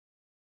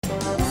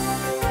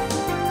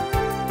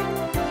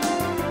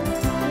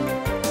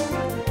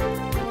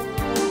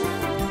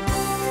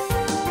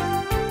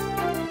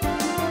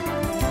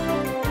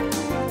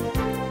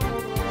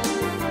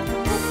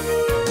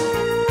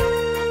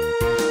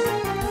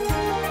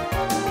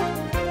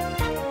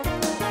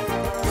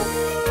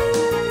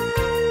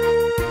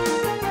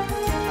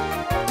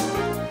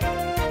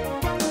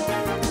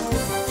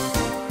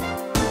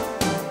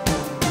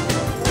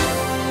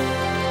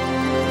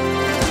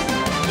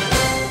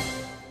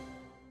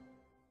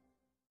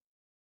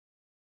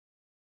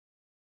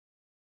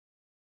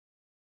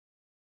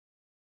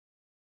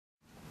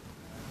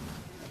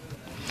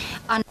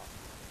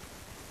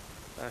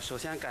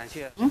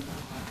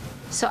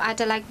So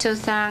I'd like to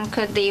thank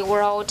the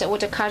World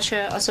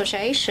Woodculture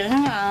Association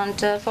and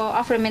for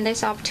offering me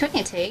this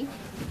opportunity.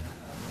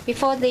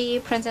 Before the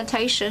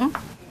presentation,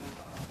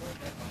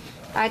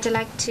 I'd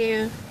like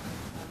to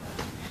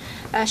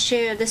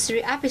share the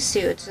 3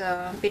 episodes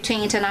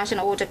between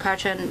International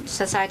Woodculture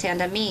Society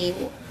and me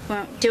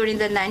during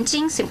the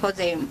Nanjing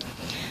Symposium.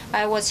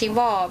 I was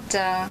involved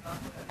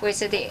with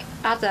the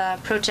other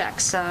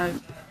projects,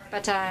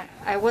 but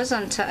I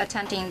wasn't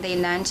attending the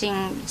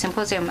Nanjing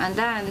Symposium. And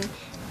then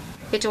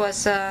it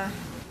was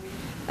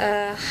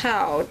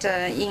held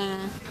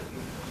in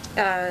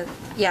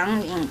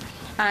Yangling.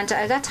 And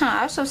at that time,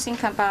 I also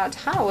think about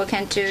how we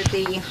can do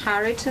the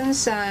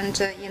inheritance and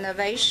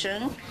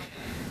innovation.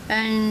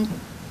 And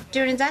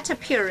during that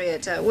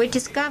period, we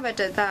discovered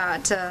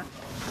that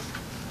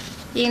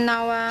in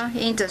our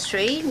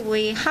industry,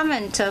 we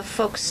haven't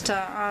focused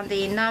on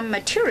the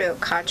non-material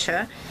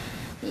culture.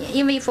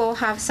 Even if we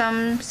have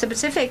some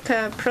specific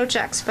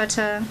projects, but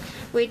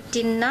we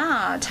did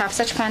not have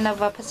such kind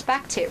of a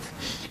perspective.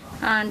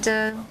 And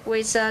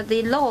with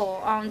the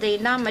law on the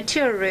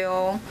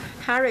non-material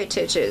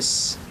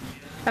heritages,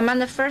 among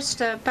the first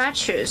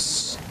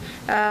batches,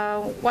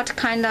 what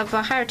kind of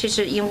heritage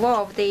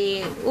involved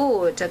the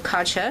wood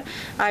culture,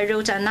 I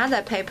wrote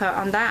another paper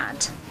on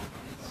that.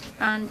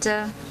 And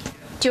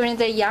during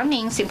the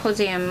Yangling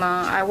Symposium,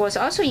 I was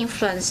also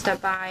influenced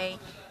by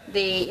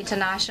the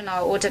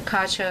International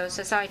Woodculture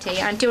Society.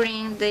 And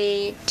during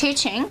the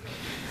teaching,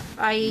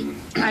 I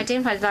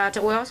identified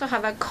that we also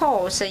have a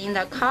course in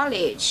the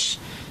college,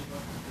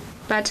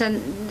 but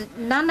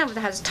none of it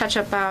has touched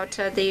about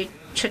the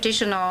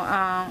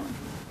traditional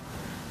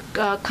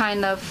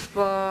kind of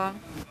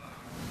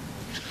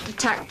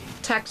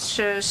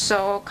textures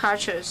or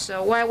cultures,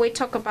 where we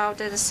talk about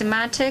the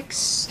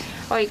semantics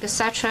or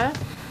etc.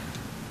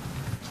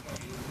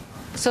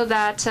 So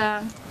that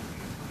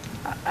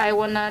I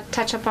want to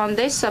touch upon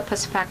this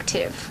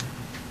perspective.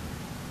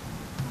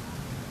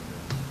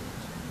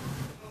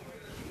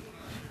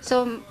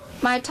 So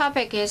my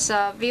topic is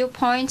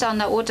viewpoints on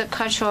the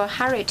woodcultural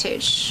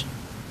heritage.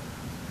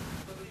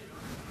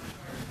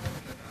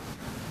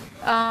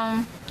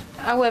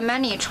 I will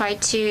mainly try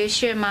to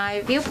share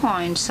my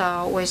viewpoints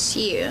with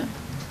you.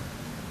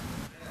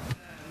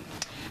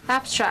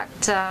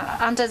 Abstract.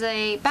 Under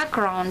the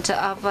background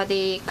of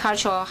the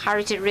cultural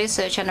heritage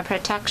research and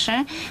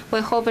protection, we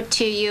hope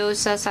to use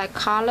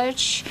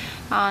psychology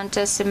and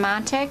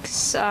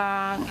semantics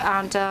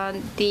and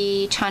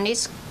the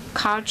Chinese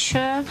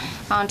culture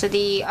and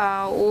the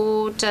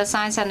wood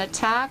science and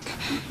tech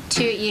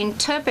to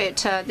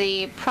interpret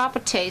the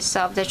properties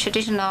of the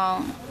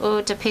traditional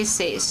wood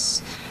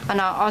pieces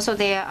and also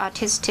their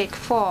artistic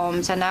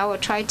forms. And I will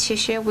try to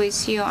share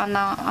with you on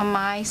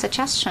my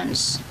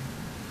suggestions.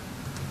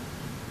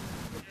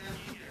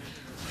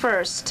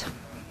 First,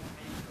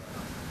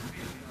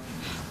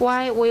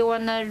 why we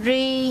want to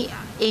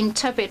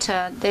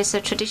reinterpret this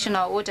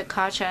traditional wood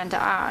culture and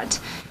art.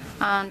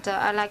 And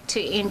I like to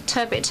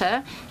interpret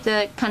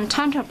the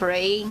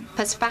contemporary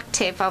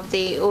perspective of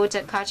the wood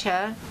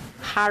culture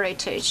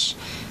heritage,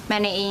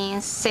 mainly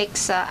in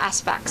 6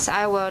 aspects.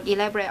 I will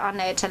elaborate on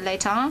it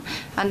later on.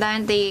 And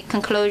then the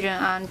conclusion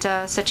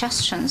and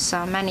suggestions,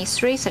 mainly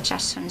 3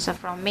 suggestions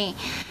from me.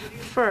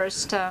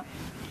 First,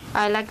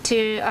 I like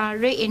to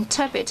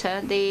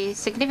reinterpret the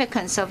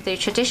significance of the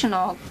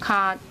traditional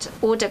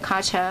wood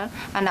culture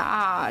and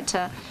art.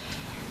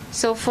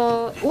 So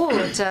for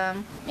wood,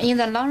 in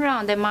the long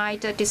run, they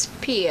might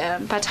disappear.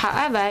 But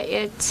however,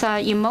 its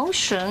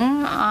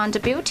emotion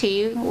and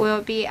beauty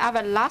will be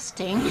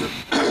everlasting.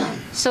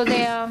 So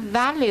their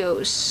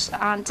values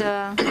and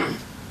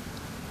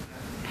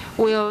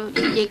will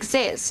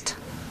exist.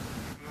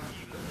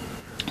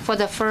 For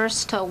the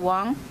first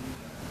one,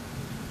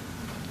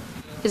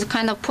 is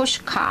kind of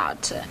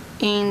pushcart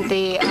in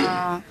the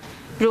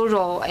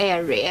rural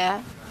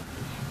area,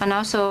 and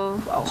also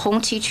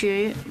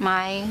Hongqiqu,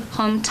 my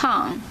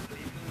hometown.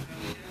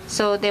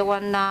 So they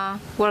wanna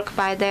work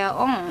by their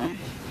own,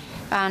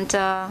 and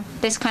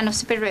this kind of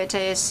spirit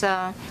is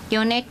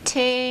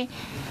unity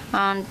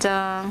and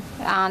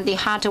the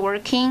hard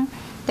working.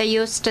 They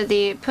used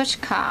the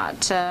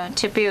pushcart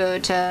to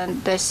build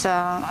this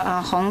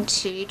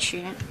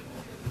Hongqiqu.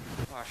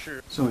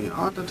 So in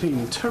order to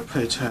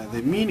interpret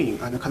the meaning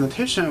and the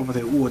connotation of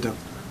the wood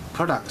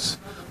products,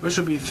 we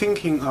should be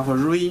thinking of a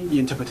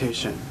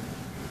reinterpretation.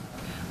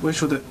 We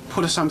should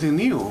put something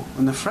new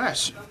and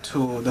fresh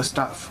to the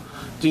stuff.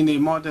 In the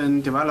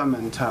modern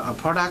development of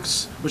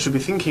products, we should be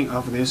thinking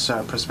of this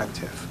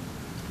perspective.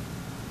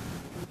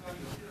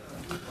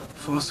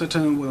 For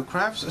certain wood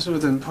crafts,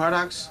 certain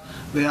products,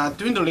 they are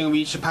dwindling with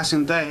each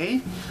passing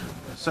day.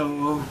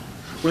 So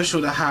we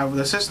should have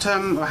the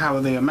system,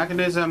 have the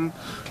mechanism,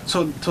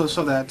 so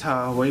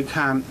that we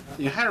can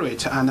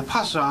inherit and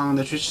pass on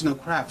the traditional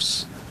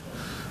crafts.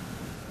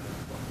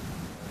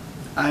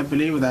 I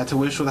believe that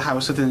we should have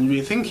a certain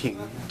rethinking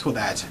to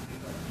that.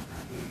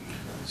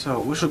 So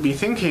we should be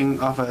thinking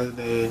of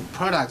the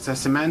products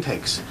as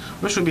semantics.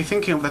 We should be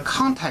thinking of the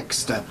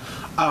context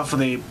of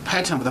the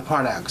pattern of the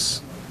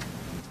products.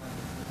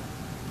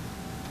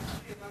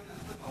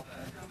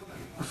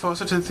 For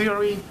certain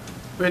theory,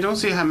 we don't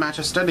see how much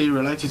study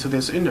related to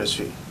this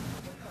industry.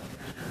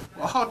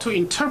 How to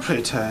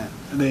interpret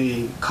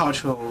the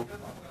cultural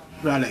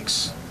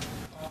relics.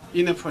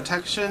 In the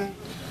protection,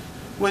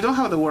 we don't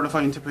have the word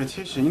for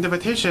interpretation.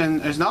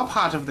 Interpretation is not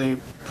part of the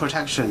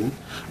protection.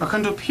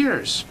 According to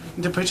peers,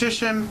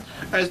 interpretation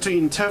is to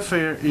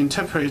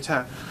interpret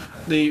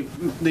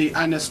the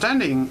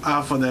understanding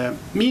of the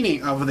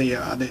meaning of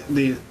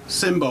the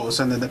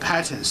symbols and the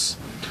patterns.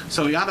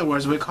 So in other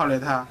words, we call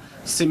it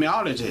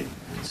semiology.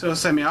 So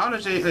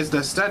semiology is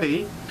the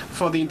study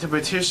for the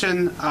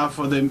interpretation of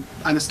the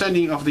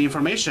understanding of the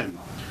information.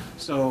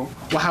 So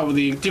we have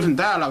the different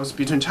dialogues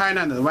between China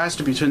and the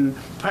West, between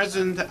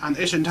present and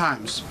ancient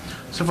times.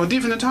 So for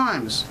different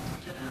times,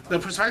 the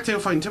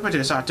perspective for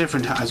interpreters are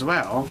different as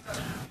well.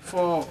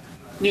 For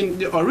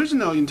the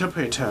original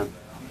interpreter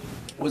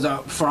was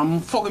from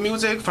folk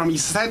music, from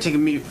aesthetic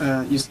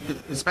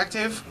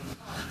perspective,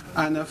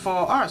 and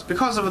for us,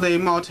 because of the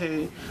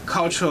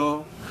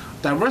multicultural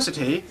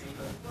diversity,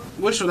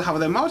 we should have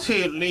the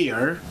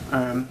multi-layer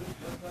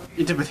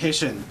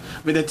interpretation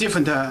with the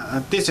different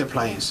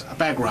disciplines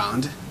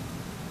background.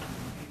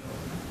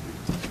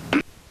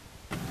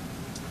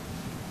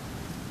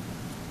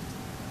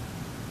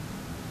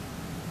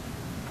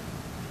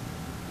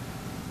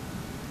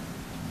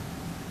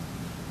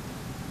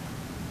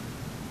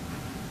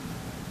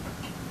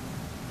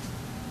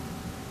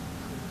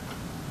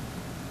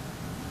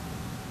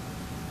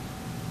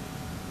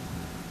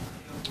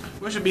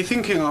 We should be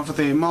thinking of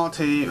the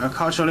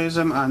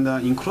multiculturalism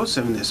and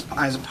inclusiveness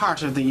as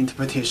part of the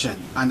interpretation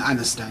and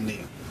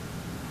understanding.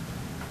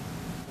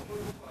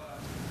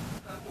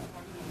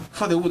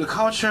 For the wood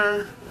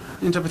culture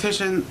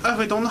interpretation, if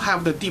we don't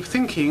have the deep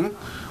thinking,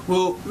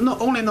 we'll not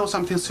only know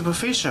something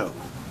superficial.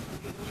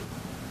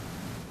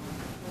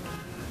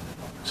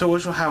 So we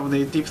should have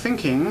the deep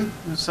thinking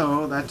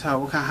so that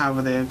we can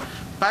have the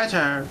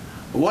better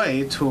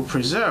way to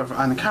preserve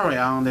and carry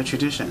on the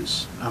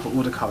traditions of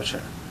wood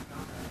culture.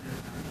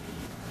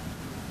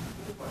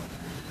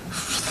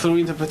 Through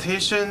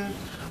interpretation,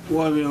 we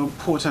will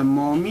put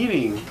more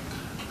meaning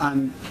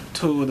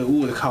to the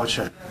wood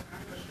culture.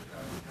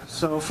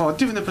 So for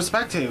different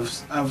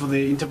perspectives of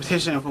the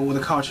interpretation of wood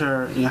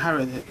culture in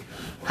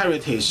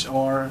heritage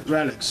or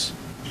relics,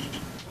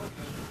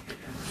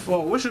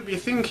 we should be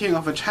thinking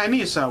of a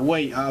Chinese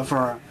way of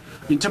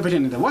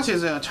interpreting it. What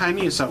is a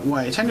Chinese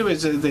way?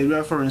 Chinese is the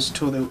reference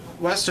to the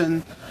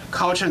Western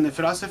culture and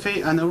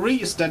philosophy, and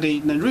re-study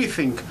and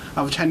rethink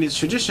of Chinese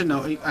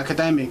traditional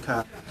academic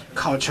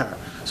culture.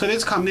 So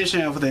this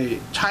combination of the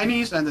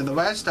Chinese and the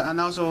West,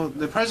 and also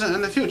the present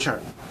and the future.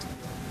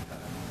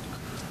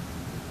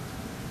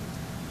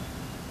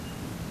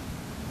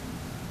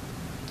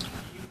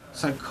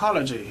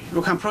 Psychology.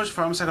 You can approach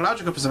from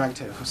psychological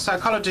perspective.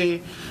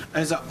 Psychology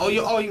is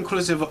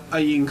all-inclusive,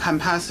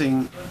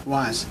 encompassing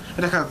ones.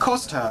 It's like a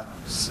Costa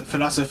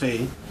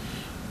philosophy,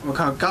 we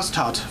call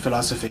Gestalt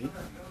philosophy.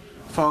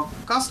 For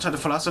Gestalt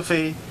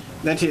philosophy,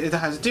 that it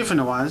has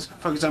different ones.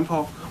 For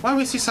example, when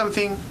we see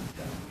something,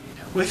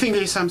 we think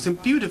it's something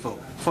beautiful.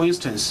 For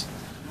instance,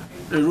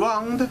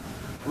 round,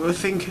 we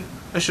think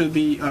it should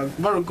be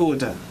very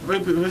good. We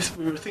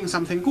think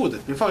something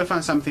good before we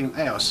find something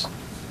else.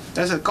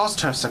 That's a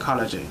Gestalt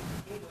psychology.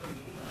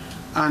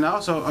 And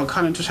also,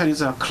 according to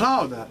Chinese,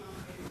 cloud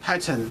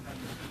pattern.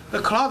 The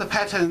cloud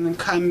pattern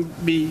can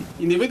be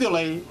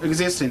individually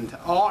existent,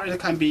 or it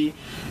can be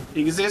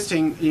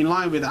existing in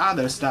line with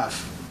other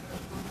stuff.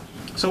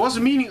 So what's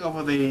the meaning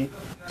of the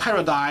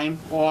paradigm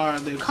or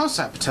the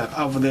concept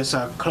of this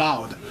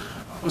cloud?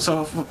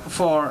 So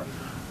for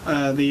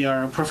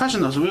the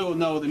professionals, we will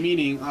know the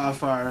meaning of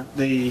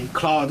the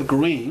cloud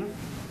green.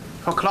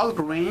 For cloud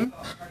green,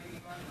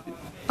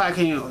 back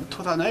in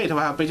 2008, we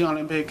have Beijing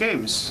Olympic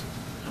Games.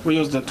 We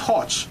use the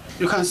torch.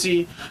 You can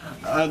see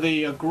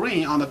the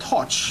green on the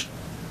torch,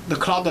 the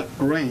cloud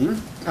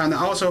green, and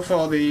also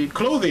for the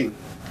clothing,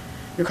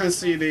 you can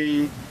see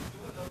the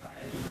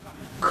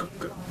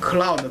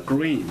cloud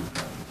green.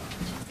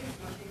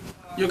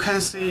 You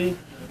can see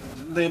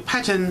the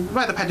pattern,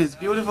 why the pattern is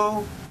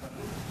beautiful.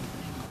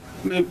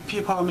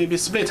 People may be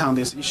split on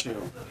this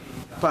issue,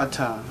 but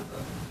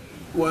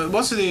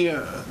what's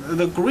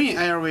the green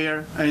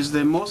area is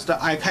the most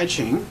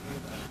eye-catching.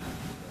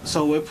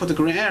 So we put the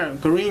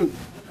green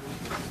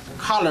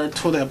color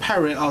to the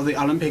apparel of the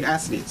Olympic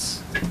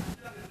athletes.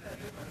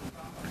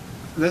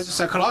 This is a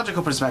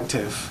psychological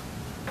perspective.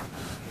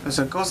 It's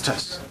a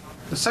Gestalt.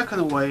 The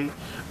second way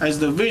is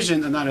the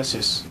vision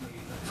analysis.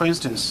 For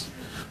instance,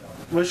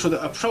 we should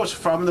approach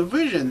from the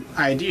vision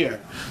idea.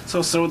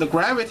 So through the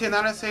gravity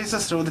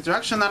analysis, through the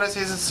direction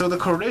analysis, through the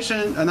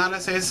correlation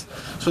analysis,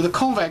 through the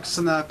convex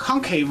and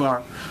concave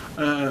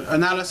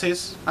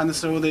analysis, and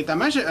through the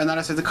dimension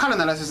analysis, the color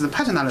analysis, the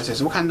pattern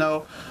analysis, we can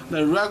know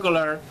the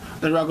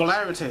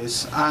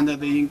regularities and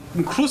the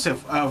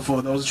inclusive of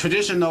those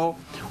traditional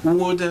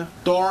wood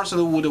doors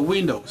and wood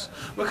windows.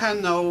 We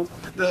can know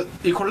the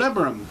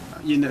equilibrium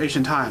in the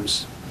ancient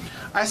times.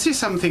 I see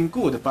something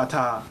good, but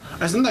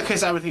as in the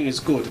case, everything is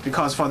good,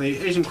 because for the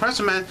Asian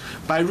craftsmen,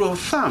 by rule of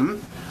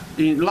thumb,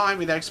 in line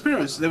with their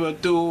experience, they will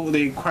do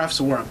the crafts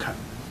work.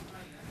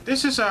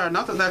 This is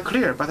not that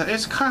clear, but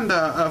it's kind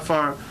of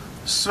a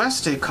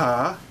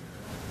swastika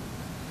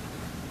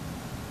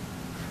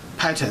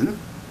pattern.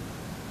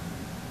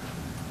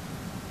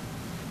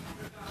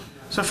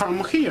 So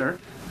from here,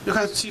 you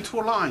can see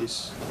two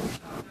lines.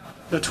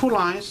 The two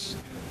lines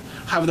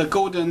have the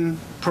golden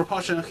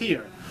proportion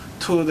here.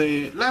 To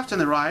the left and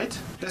the right,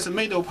 there's a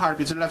middle part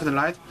between left and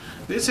right.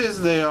 This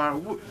is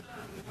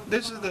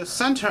the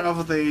center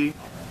of the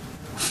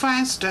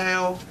fan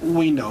style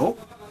window.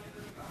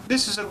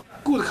 This is a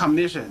good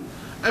combination.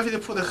 If you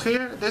put it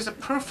here, there's a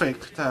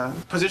perfect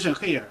position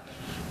here,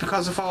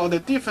 because for the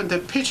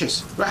different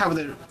pitches, we have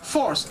the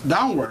force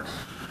downward,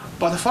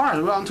 but for us,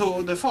 we want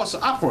to the force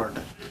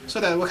upward, so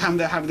that we can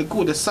have the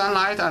good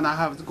sunlight and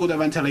have the good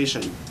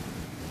ventilation.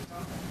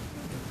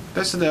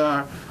 That's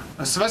the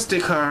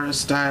swastika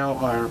style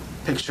or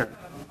picture.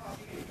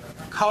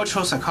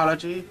 Cultural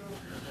psychology,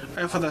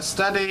 and for the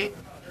study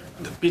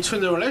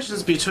between the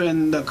relations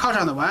between the culture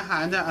on the one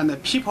hand and the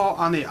people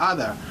on the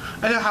other.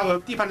 And have a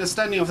deep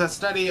understanding of the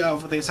study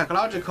of the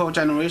psychological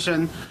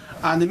generation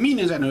and the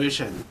meaning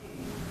generation.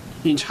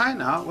 In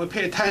China, we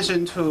pay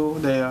attention to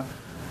the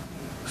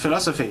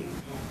philosophy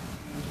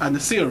and the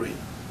theory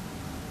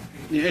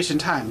in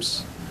ancient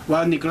times,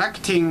 while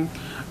neglecting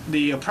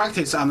the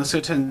practice on a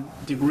certain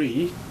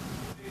degree.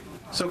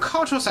 So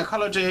cultural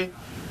psychology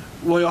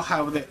will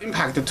have the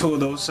impact to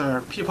those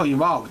people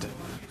involved.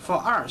 For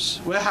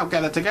us, we have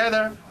gathered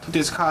together to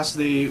discuss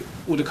the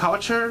wood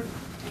culture.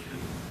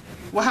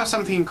 We have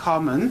something in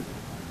common,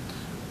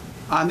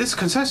 and this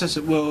consensus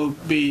will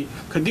be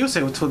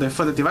conducive to the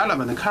further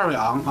development and carry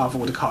on of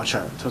wood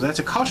culture. So that's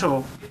a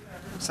cultural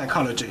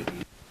psychology.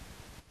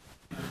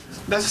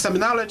 That's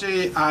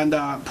semiology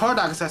and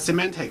products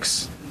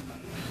semantics.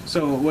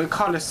 So we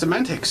call it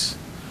semantics.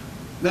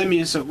 That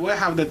means we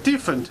have the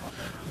different,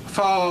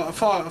 for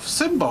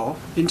symbol,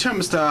 in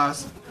terms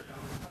of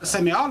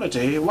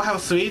semiology, we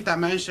have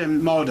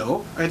three-dimension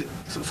model.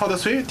 For the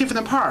three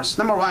different parts,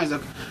 number one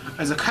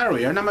is a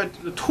carrier, number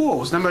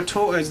tools, number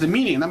two is the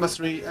meaning, number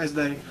three is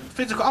the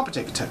physical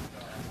object.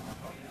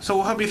 So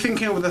we'll be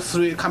thinking of the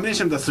three,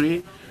 combination of the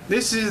three.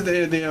 This is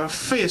the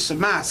face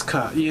mask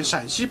in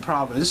Shanxi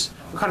province.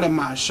 We call it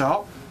Ma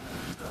Shao,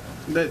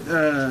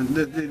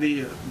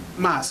 the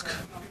mask.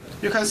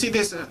 You can see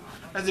this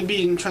as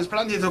being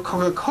transplanted to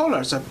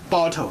Coca-Cola's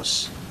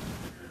bottles,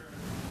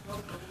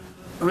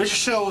 which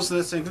shows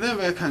the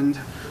significant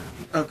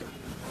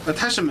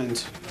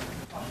attachment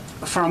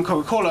from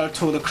Coca-Cola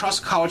to the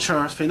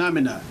cross-culture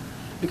phenomena.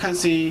 You can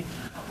see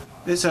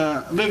this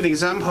a vivid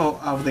example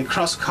of the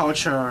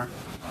cross-culture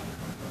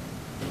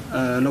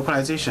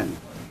localization.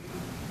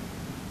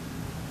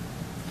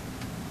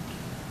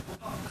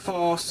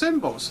 For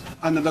symbols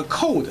and the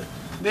code,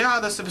 they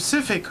are the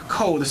specific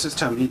code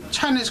system.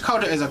 Chinese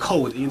culture is a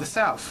code in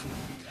itself.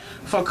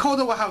 For code,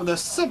 we have the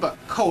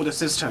sub-code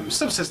system,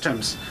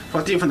 subsystems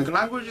for different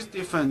languages,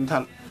 different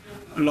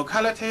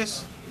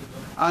localities.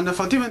 And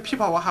for different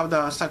people, we have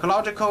the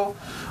psychological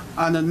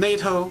and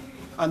natal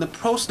and the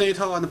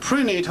postnatal and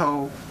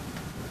prenatal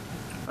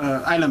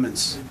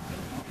elements.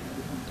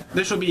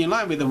 They should be in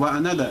line with one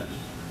another.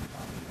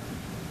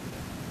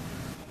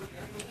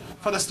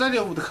 For the study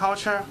of the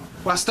culture,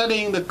 we are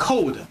studying the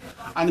code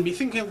and be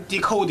thinking of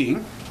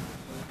decoding.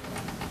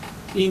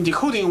 In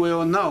decoding, we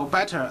will know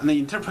better and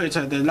interpret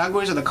the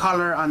language, the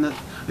color, and the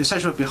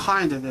essential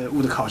behind the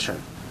wood culture.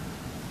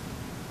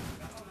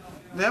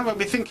 Then we'll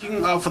be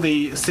thinking of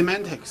the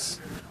semantics.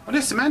 What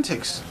is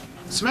semantics?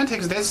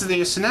 Semantics, that's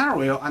the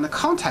scenario and the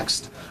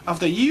context of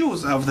the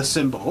use of the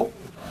symbol.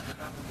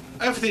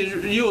 If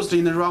it's used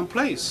in the wrong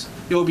place,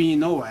 you'll be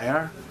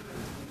nowhere.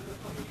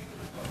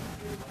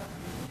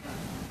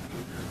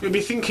 You'll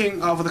be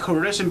thinking of the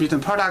correlation between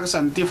products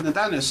and different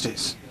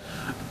dynasties.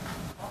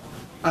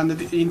 And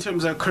in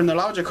terms of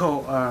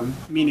chronological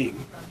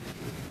meaning,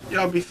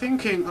 you'll be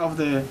thinking of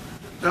you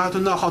have to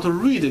know how to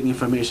read the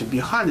information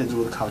behind the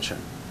wood culture.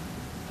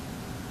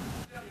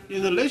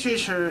 In the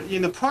literature,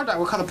 in the product,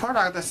 we call the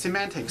product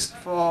semantics.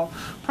 For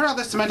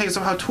product semantics,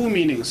 we have two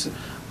meanings.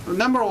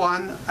 Number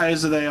one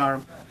is they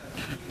are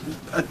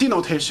a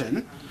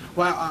denotation,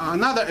 while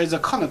another is a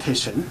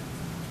connotation.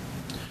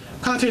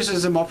 Connotation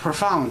is more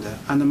profound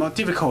and more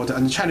difficult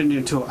and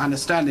challenging to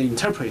understand and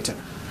interpret.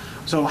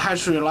 So we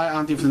have to rely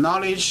on different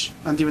knowledge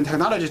and different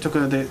technology to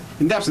do the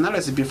in-depth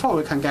analysis before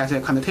we can get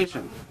a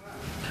connotation.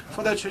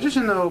 For the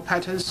traditional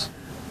patterns,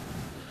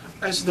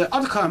 is the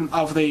outcome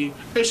of the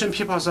Asian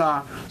people's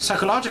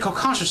psychological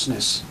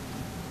consciousness.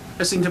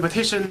 It's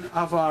interpretation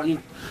of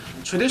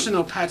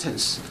traditional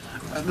patterns.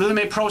 They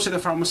may proceed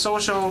from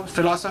social,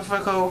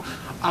 philosophical,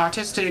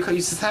 artistic,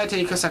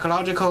 aesthetic,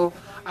 psychological,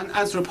 and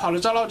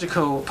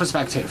anthropological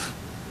perspective.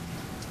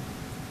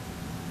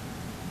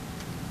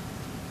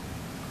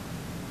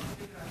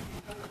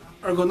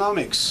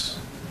 Ergonomics.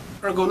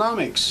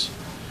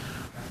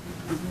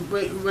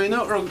 We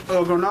know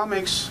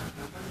ergonomics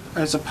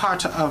as a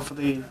part of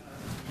the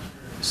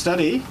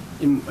study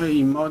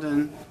in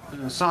modern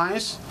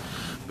science.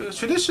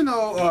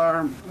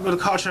 Traditional wood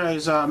culture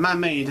is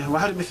man-made. We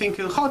have to be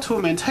thinking how to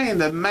maintain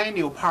the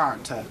manual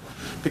part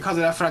because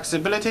of the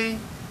flexibility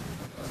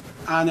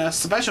and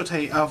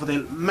specialty of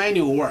the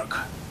manual work.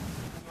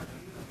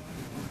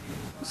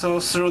 So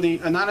through the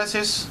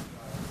analysis,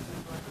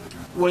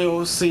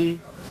 we'll see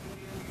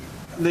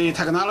the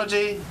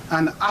technology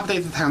and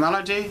update the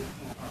technology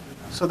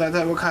so that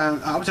we can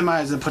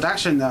optimize the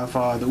production of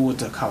the wood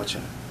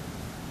culture.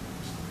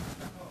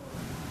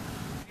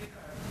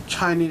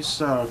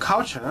 Chinese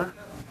culture,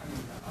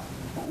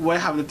 we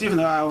have the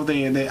different of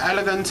the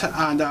elegant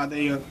and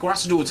the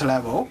grassroots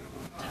level.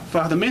 We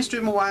have the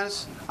mainstream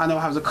ones, and we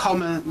have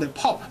the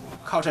pop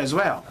culture as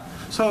well.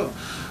 So,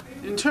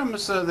 in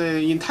terms of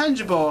the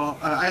intangible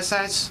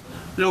assets,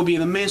 it will be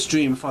the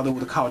mainstream for the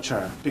wood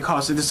culture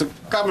because it is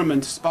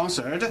government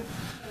sponsored.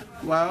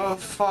 Well,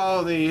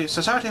 for the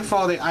Society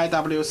for the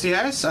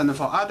IWCS and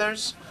for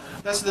others,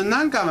 that's the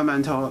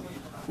non-governmental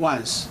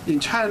ones. In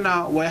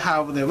China, we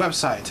have the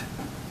website.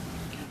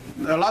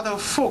 A lot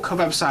of folk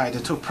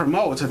websites to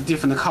promote the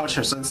different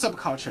cultures and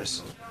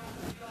subcultures.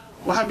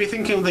 We have been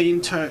thinking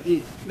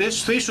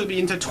these three should be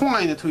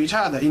intertwined to each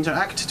other,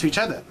 interact to each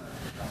other,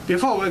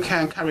 before we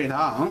can carry it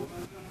on.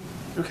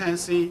 You can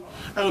see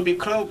it will be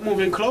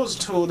moving close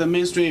to the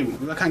mainstream.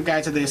 We can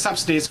get the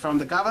subsidies from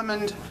the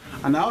government,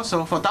 and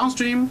also for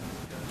downstream,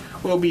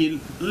 we'll be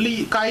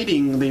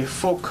guiding the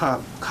folk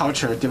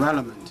culture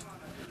development.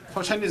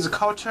 For Chinese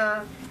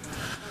culture,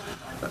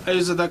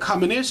 is the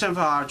combination of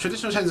our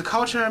traditional Chinese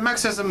culture,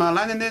 Marxism,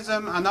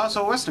 Leninism, and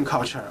also Western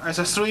culture as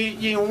a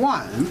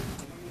 3-in-1.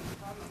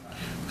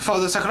 For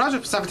the psychological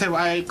perspective,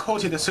 I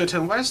quoted a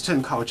certain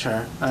Western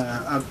culture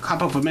a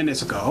couple of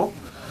minutes ago.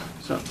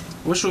 So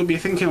we should be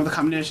thinking of the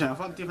combination of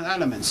all different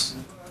elements.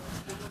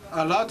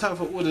 A lot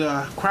of wood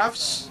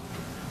crafts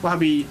will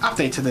be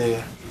updated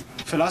the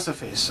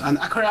philosophies and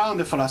carry on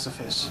the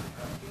philosophies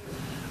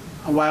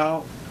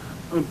while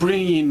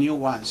bringing in new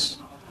ones.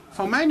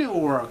 For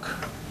manual work,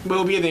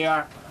 will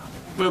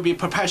be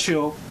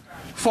perpetual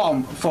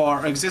form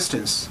for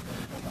existence.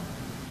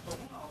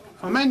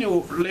 For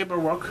manual labor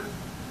work,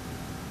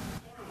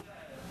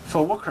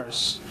 for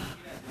workers,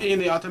 in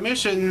the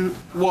automation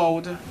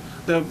world,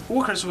 the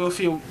workers will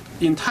feel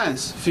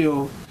intense,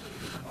 feel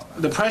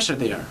the pressure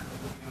there.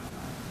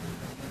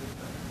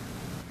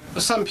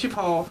 Some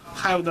people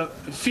have the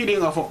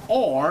feeling of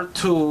awe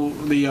to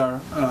their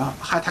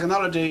high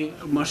technology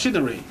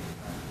machinery.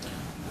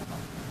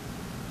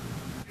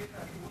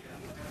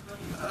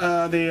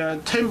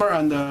 The timber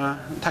and the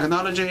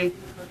technology.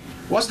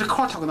 What's the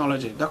core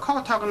technology? The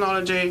core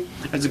technology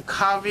is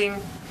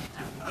carving,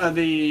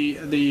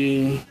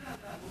 the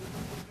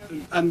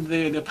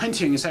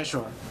painting,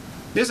 etc.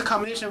 This is a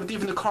combination of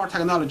different core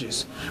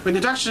technologies. With the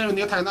introduction of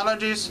new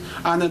technologies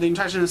and the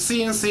introduction of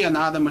CNC and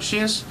other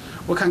machines,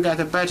 we can get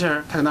a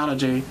better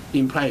technology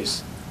in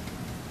place.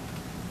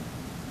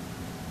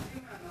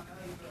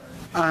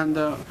 And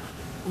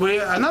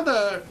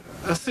another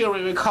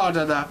theory we call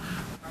the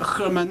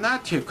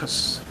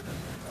hermeneutics.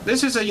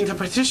 This is an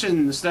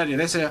interpretation study.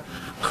 This is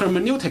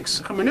hermeneutics.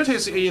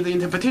 Hermeneutics is the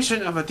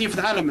interpretation of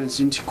different elements,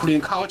 including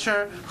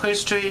culture,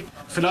 history,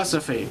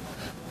 philosophy.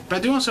 By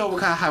doing so, we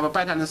can have a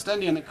better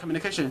understanding and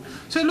communication.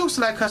 So it looks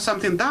like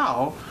something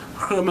Tao,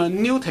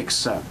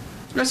 hermeneutics.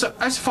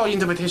 As for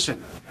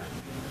interpretation,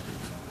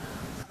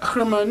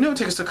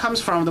 hermeneutics comes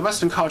from the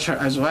Western culture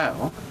as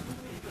well.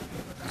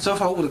 So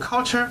for wood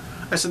culture,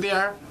 it's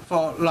there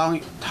for a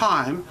long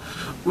time.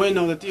 We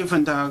know the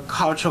different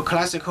cultural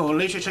classical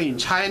literature in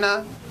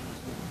China,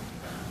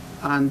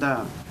 and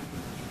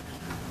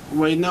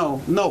we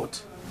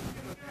note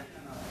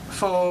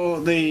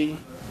for the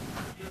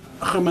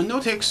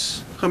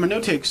hermeneutics,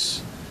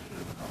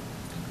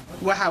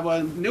 we have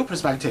a new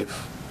perspective.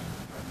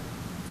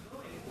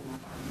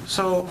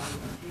 So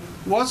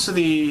what's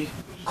the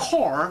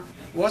core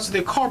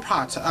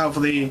part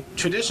of the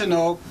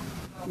traditional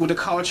wood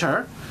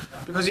culture?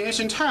 Because in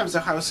ancient times, they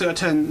have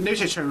certain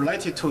literature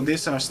related to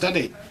this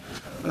study.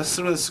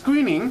 Through the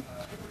screening,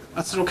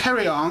 through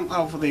carry on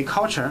of the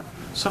culture,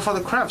 so for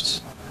the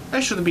crafts,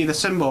 it should be the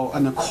symbol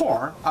and the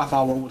core of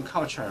our wood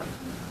culture.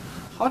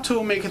 How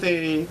to make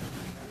the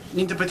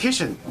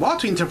interpretation, what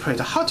to interpret,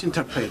 how to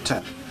interpret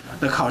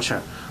the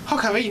culture. How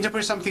can we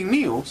interpret something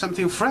new,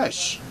 something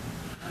fresh?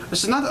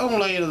 It's not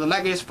only the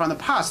legacy from the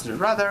past,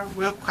 rather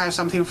we'll have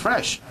something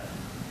fresh,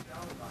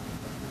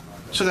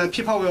 so that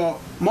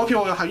more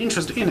people will have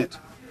interest in it.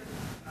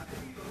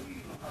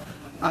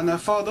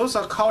 And for those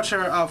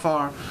culture of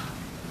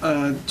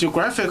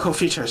geographical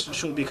features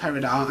should be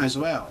carried on as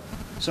well.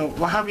 So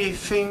we have been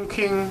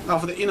thinking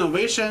of the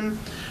innovation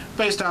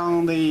based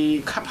on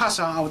the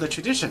passing on of the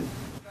tradition.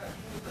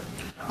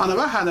 On the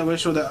one hand, we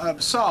should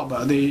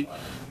absorb the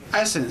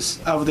essence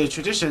of the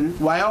tradition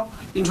while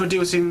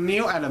introducing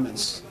new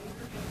elements.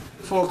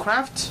 For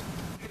craft,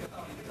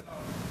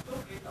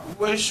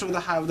 we should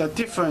have the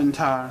different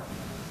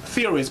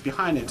theories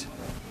behind it,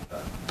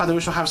 but we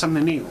should have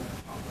something new,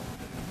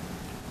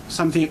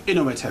 something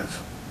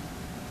innovative.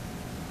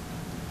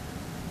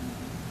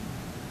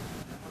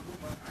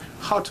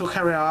 How to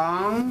carry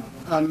on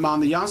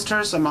among the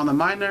youngsters, among the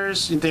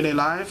minors in daily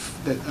life,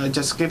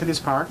 just skip this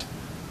part.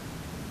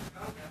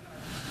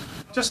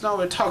 Just now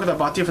we talked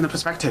about different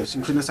perspectives,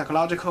 including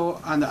psychological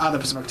and other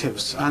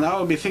perspectives. And I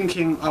will be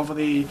thinking of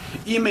the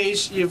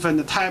image, even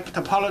the type,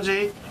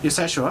 topology,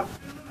 etc.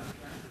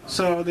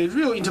 So the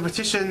real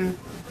interpretation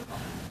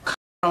comes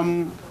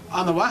from,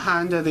 on the one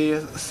hand, the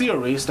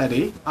theory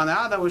study. On the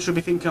other, we should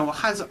be thinking of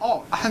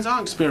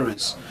hands-on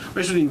experience.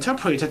 We should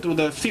interpret, do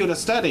the field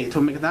study to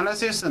make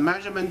analysis and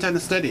measurement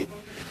and study,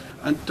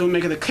 and to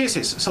make the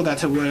cases so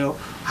that we'll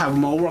have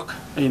more work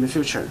in the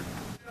future.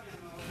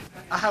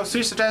 I have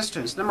 3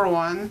 suggestions. Number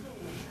 1,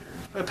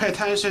 we pay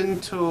attention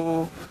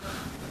to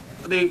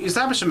the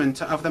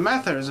establishment of the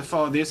methods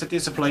for this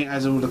discipline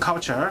as wood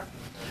culture.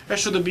 It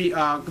should be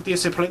a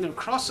disciplinary,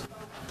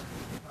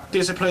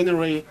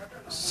 cross-disciplinary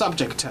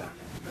subject.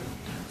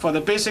 For the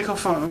basic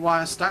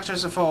one,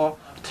 structures for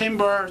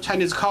timber,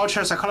 Chinese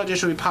culture, psychology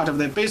should be part of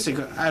the basic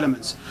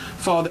elements.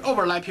 For the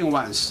overlapping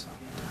ones,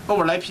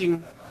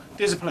 overlapping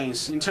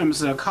disciplines in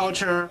terms of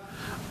culture,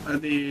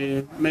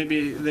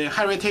 maybe the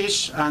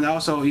heritage, and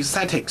also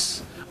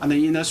aesthetics and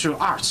the industrial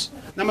arts.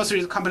 Number 3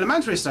 is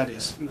complementary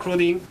studies,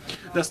 including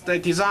the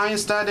design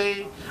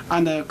study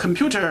and the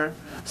computer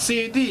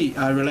CAD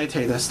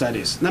related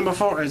studies. Number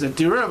 4 is the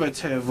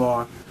derivative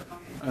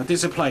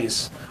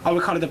disciplines. I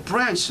will call it the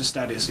branch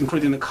studies,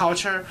 including the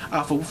culture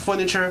of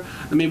furniture,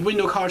 the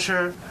window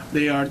culture,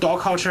 the door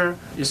culture,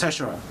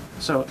 etc.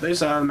 So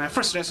these are my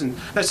first lesson.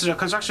 That's the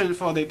construction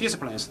for the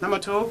disciplines. Number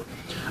 2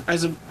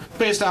 is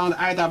based on the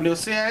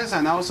IWCS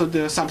and also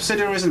the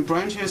subsidiaries and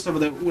branches of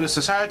the wood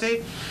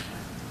society.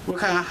 We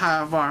can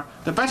have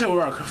the better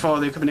work for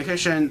the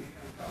communication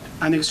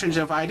and exchange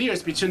of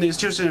ideas between the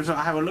institutions that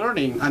have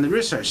learning and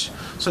research,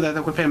 so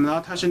that we pay more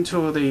attention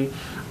to the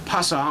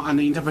pass on and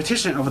the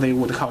interpretation of the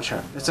wood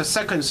culture. That's the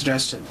second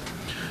suggestion.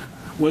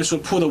 We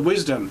should put the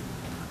wisdom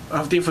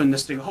of different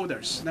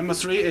stakeholders. Number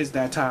 3 is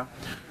that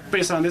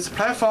based on this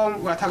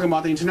platform, we're talking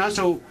about the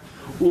International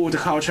Wood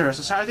Culture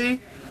Society.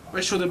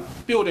 We should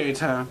build it,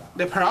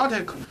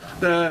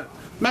 the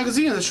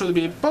magazines should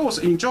be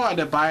both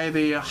enjoyed by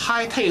the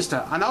high taste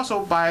and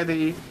also by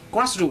the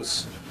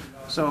grassroots.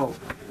 So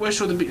we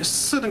should be,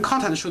 certain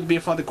content should be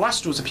for the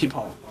grassroots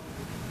people.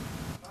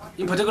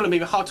 In particular,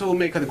 maybe how to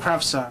make the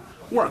crafts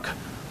work.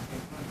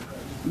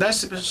 That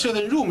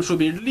certain room should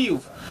be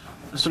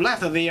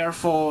left there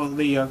for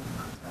the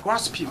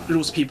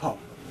grassroots people.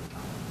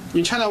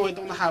 In China, we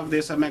don't have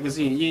this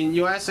magazine. In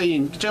USA,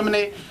 in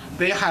Germany,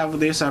 they have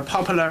this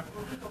popular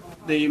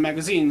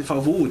magazine for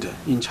wood.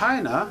 In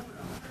China,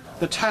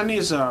 the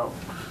Chinese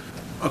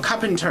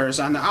carpenters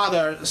and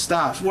other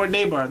staff, work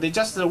labor, they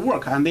just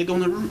work and they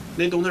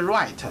don't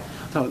write.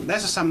 So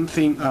that's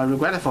something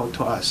regrettable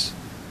to us.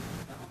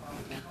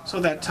 So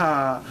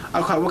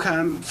that we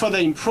can further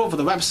improve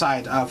the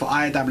website of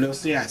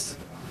IWCS.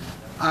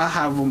 I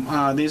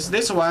have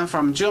this one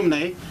from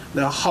Germany,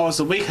 the House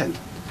Weekend.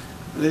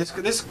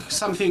 This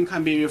something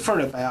can be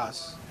referred by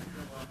us.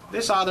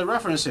 These are the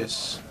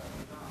references.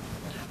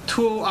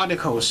 2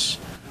 articles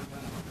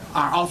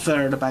are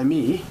authored by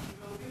me.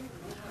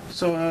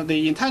 So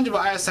the intangible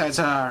assets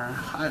are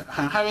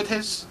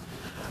heritage,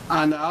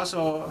 and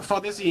also for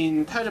this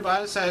intangible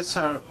assets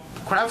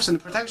crafts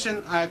and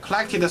protection, I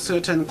collected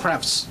certain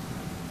crafts,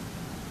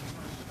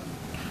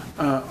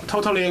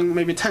 totaling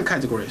maybe 10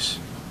 categories.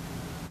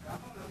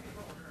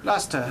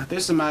 Last,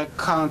 this is my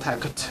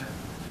contact.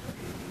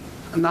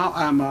 Now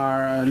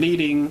I'm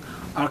leading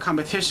a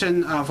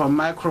competition of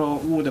micro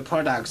wood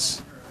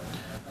products,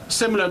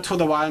 similar to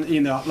the one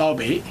in the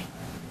lobby.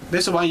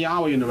 This one in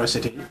our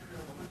university.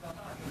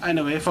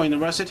 Anyway, for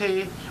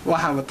university, we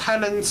have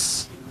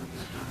talents,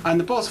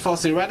 and both for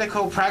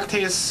theoretical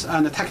practice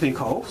and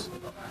technical.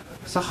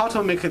 So how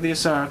to make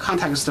this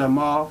context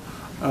more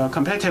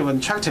competitive and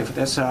attractive,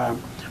 that's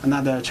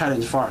another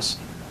challenge for us.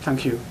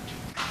 Thank you.